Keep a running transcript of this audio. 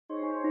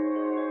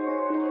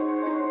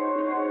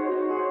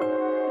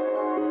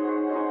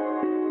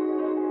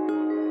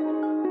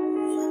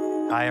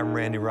I am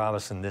Randy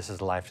Robison. This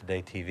is Life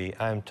Today TV.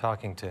 I'm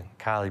talking to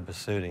Kylie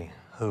Bisutti,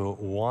 who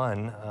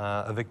won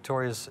a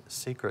Victoria's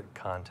Secret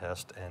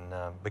contest and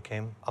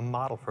became a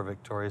model for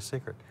Victoria's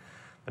Secret.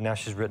 But now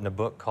she's written a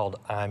book called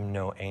I'm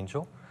No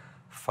Angel,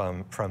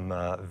 from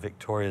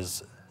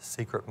Victoria's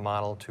Secret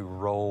model to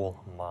role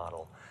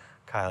model.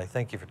 Kylie,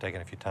 thank you for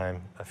taking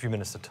a few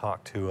minutes to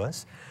talk to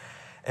us.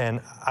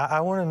 And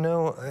I want to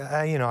know,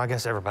 I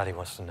guess everybody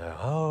wants to know,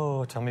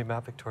 oh, tell me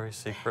about Victoria's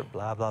Secret,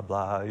 blah, blah,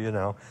 blah,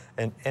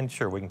 and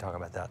sure, we can talk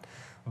about that.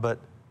 But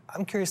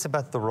I'm curious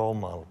about the role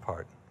model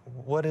part.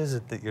 What is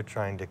it that you're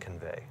trying to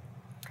convey?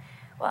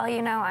 Well,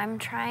 I'm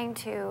trying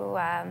to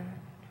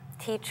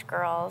teach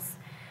girls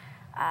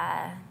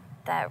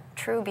that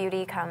true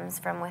beauty comes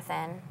from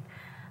within.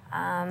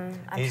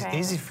 It's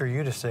easy for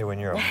you to say when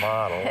you're a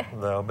model,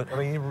 though, but I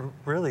mean,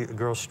 really,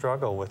 girls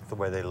struggle with the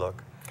way they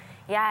look.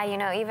 Yeah,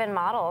 even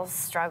models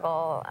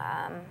struggle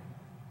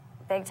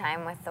big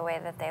time with the way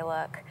that they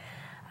look.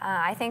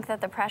 I think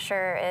that the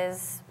pressure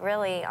is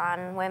really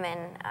on women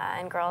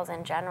and girls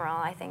in general.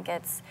 I think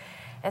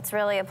it's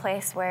really a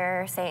place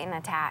where Satan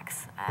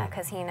attacks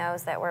because he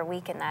knows that we're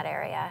weak in that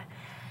area.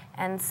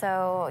 And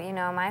so,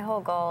 my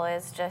whole goal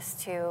is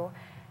just to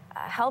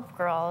help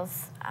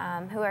girls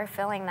who are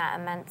feeling that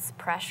immense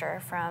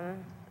pressure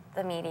from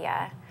the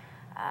media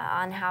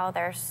on how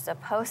they're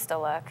supposed to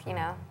look,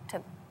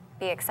 to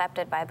be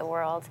accepted by the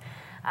world,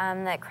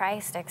 that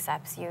Christ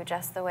accepts you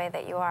just the way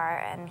that you are,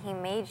 and He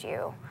made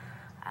you.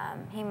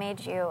 He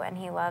made you, and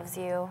He loves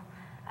you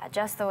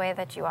just the way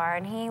that you are,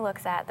 and He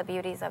looks at the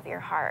beauties of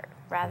your heart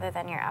rather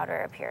than your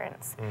outer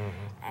appearance.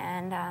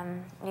 And,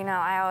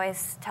 I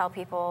always tell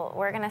people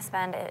we're going to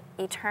spend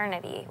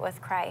eternity with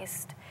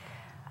Christ,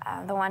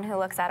 the one who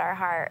looks at our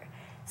heart.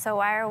 So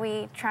why are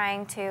we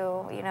trying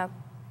to,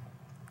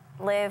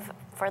 live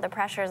for the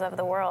pressures of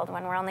the world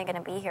when we're only going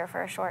to be here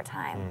for a short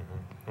time?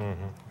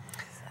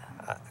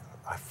 So.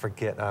 I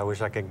forget. I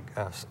wish I could.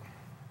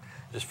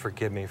 Just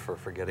forgive me for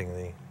forgetting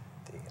the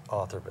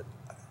author, but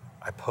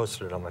I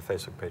posted it on my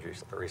Facebook page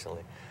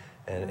recently,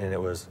 and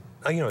it was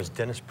it's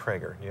Dennis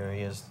Prager.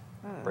 He is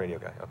radio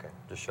guy. Okay,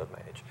 just showed my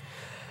age.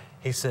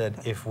 He said,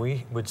 if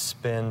we would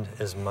spend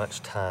as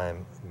much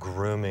time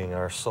grooming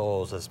our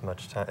souls as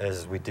much time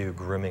as we do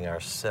grooming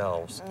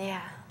ourselves,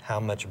 how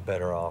much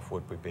better off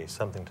would we be?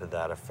 Something to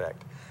that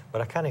effect.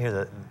 But I kind of hear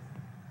that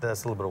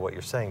that's a little bit of what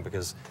you're saying,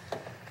 because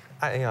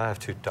I have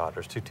two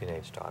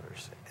teenage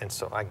daughters, and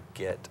so I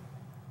get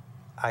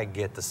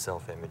the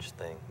self-image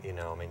thing.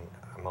 I mean,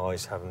 I'm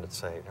always having to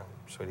say, no,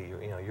 sweetie,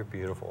 you're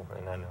beautiful,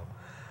 and I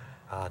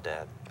know,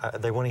 Dad.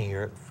 They want to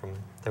hear it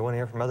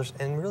from others,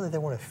 and really they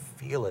want to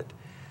feel it.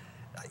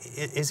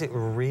 Is it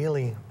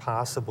really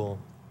possible?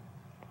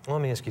 Well,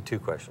 let me ask you two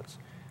questions.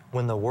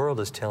 When the world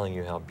is telling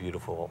you how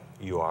beautiful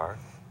you are,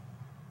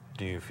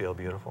 do you feel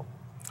beautiful?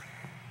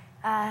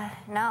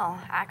 No,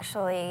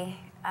 actually,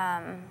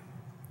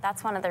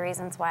 that's one of the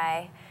reasons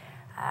why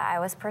I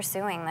was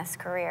pursuing this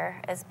career,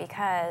 is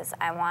because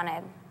I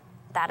wanted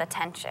that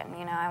attention.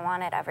 I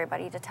wanted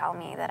everybody to tell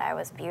me that I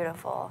was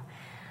beautiful.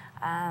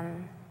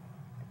 And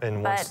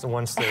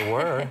once they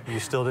were, you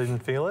still didn't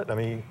feel it? I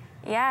mean...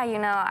 Yeah,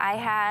 I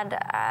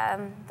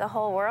had the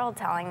whole world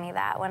telling me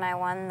that when I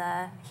won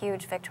the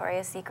huge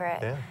Victoria's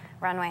Secret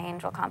Runway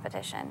Angel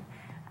competition.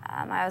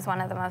 I was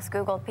one of the most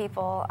Googled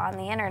people on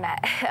the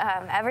internet.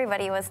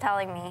 Everybody was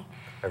telling me.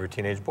 Every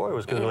teenage boy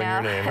was Googling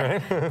your name,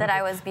 right? that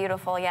I was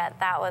beautiful, yet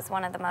that was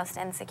one of the most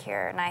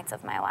insecure nights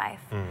of my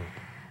life.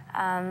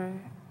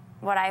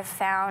 What I've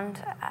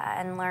found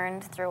and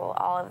learned through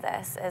all of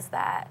this is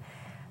that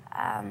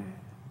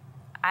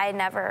I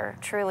never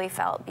truly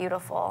felt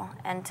beautiful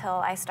until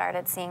I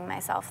started seeing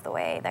myself the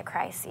way that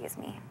Christ sees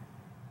me.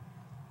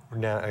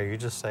 Now, are you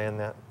just saying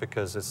that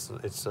because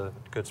it's a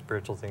good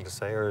spiritual thing to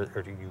say, or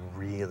do you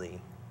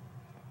really,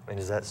 I mean,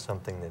 is that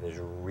something that is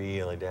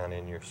really down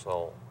in your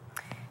soul?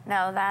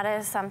 No, that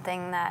is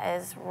something that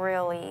is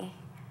really,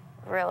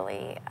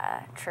 really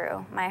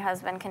true. My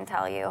husband can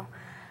tell you.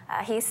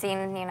 He's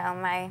seen,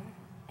 my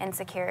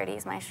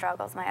insecurities, my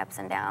struggles, my ups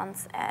and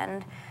downs,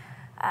 and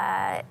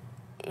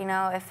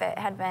if it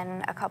had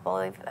been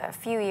a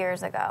few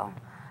years ago,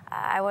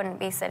 I wouldn't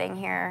be sitting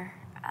here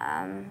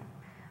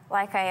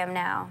like I am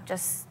now,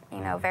 just,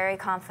 very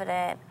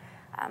confident,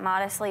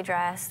 modestly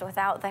dressed,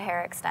 without the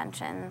hair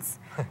extensions,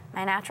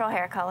 my natural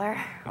hair color,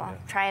 well,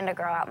 trying to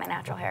grow out my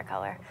natural hair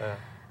color,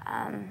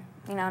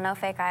 no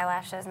fake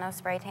eyelashes, no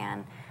spray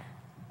tan.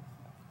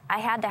 I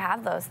had to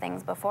have those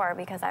things before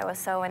because I was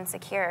so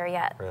insecure,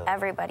 yet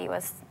everybody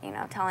was,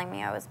 telling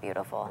me I was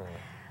beautiful.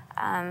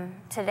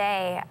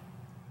 Today,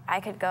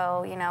 I could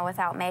go,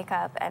 without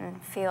makeup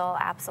and feel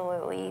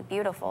absolutely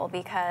beautiful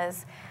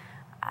because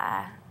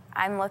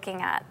I'm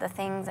looking at the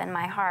things in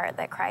my heart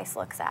that Christ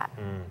looks at.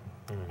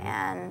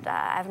 And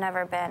I've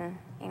never been,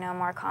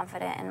 more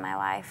confident in my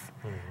life.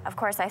 Of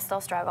course, I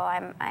still struggle.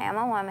 I am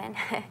a woman,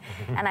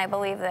 and I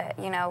believe that,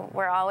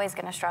 we're always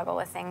going to struggle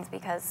with things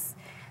because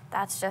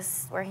that's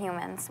just, we're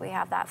humans. We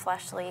have that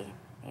fleshly,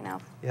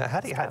 Yeah,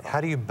 how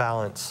do you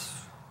balance,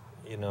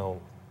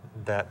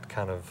 that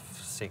kind of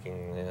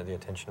seeking the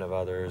attention of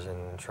others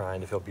and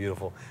trying to feel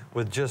beautiful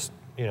with just,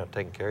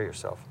 taking care of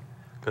yourself.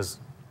 Because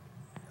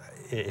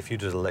if you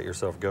just let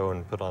yourself go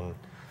and put on,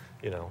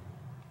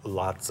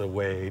 lots of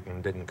weight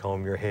and didn't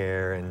comb your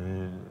hair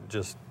and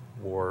just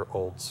wore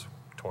old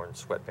torn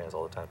sweatpants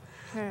all the time,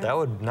 that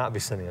would not be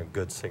sending a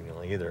good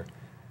signal either.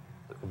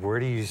 Where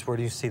do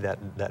you see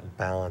that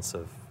balance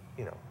of,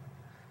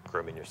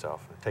 grooming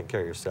yourself, and taking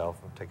care of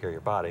yourself, and taking care of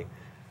your body,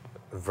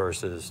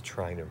 versus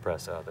trying to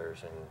impress others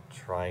and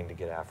trying to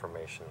get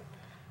affirmation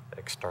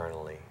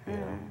externally?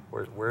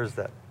 Where's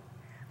that?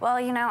 Well,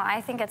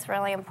 I think it's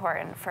really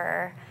important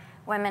for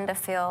women to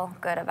feel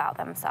good about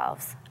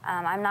themselves.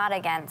 I'm not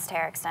against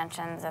hair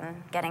extensions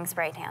and getting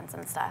spray tans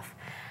and stuff,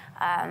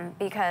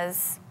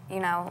 because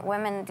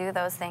women do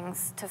those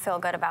things to feel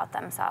good about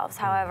themselves.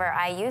 However,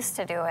 I used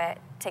to do it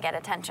to get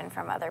attention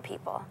from other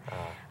people.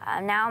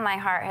 Now my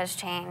heart has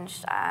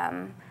changed.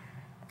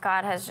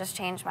 God has just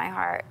changed my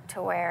heart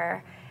to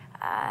where,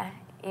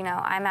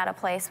 I'm at a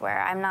place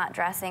where I'm not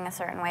dressing a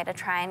certain way to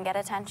try and get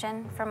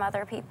attention from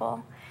other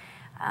people.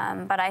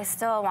 But I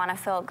still want to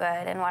feel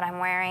good in what I'm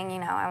wearing.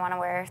 I want to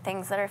wear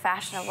things that are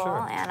fashionable,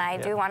 Sure. and I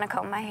do want to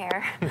comb my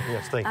hair.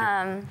 Yes, thank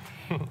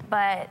you.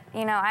 But,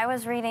 I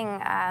was reading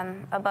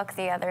a book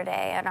the other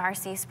day, an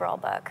R.C. Sproul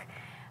book,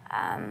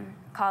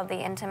 called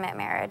The Intimate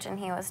Marriage, and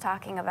he was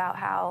talking about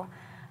how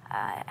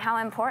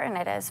important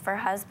it is for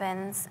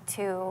husbands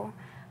to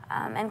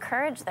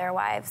encourage their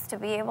wives to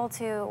be able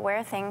to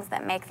wear things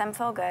that make them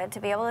feel good, to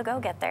be able to go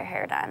get their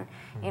hair done,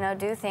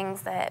 do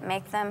things that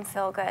make them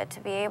feel good, to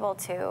be able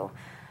to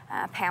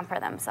pamper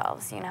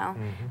themselves,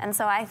 And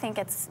so I think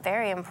it's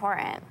very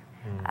important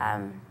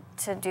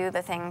to do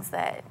the things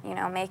that,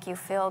 make you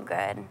feel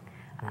good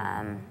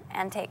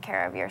and take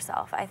care of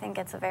yourself. I think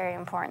it's a very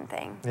important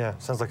thing. Yeah,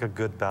 sounds like a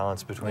good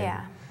balance between,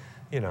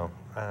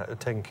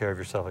 taking care of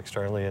yourself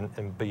externally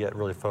but yet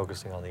really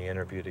focusing on the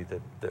inner beauty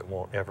that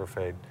won't ever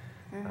fade.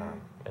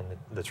 And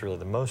that's really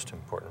the most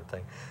important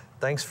thing.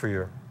 Thanks for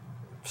your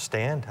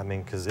stand. I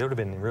mean, because it would have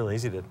been real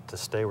easy to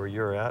stay where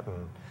you're at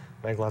and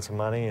make lots of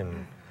money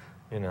and,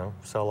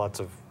 sell lots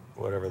of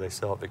whatever they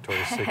sell at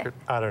Victoria's Secret.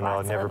 I don't know.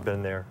 I've never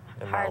been there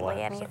in my life.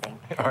 Hardly anything.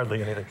 So,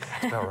 hardly anything.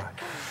 That's about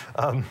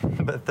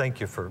right. But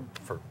thank you for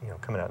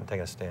coming out and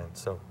taking a stand.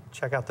 So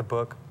check out the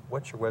book.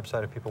 What's your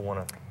website if people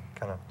want to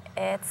kind of?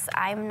 It's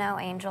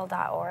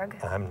imnoangel.org.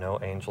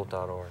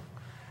 imnoangel.org.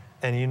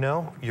 And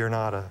you're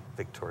not a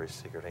Victoria's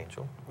Secret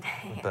angel,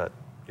 but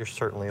you're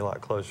certainly a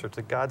lot closer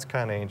to God's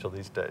kind of angel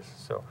these days.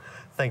 So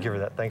thank you for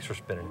that. Thanks for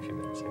spending a few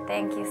minutes here.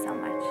 Thank you so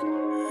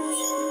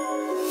much.